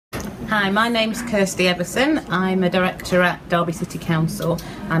Hi, my name's Kirsty. I'm a director at Derby City Council.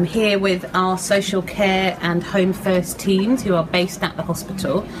 I'm here with our social care and home first teams who are based at the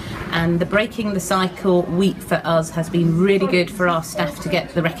hospital, and the Breaking the Cycle week for us has been really good for our staff to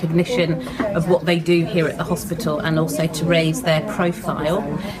get the recognition of what they do here at the hospital and also to raise their profile.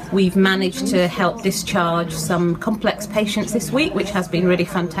 We've managed to help discharge some complex patients this week, which has been really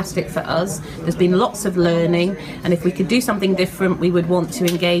fantastic for us. There's been lots of learning, and if we could do something different, we would want to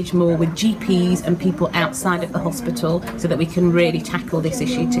engage more with GPs and people outside of the hospital so that we can really tackle this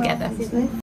issue together.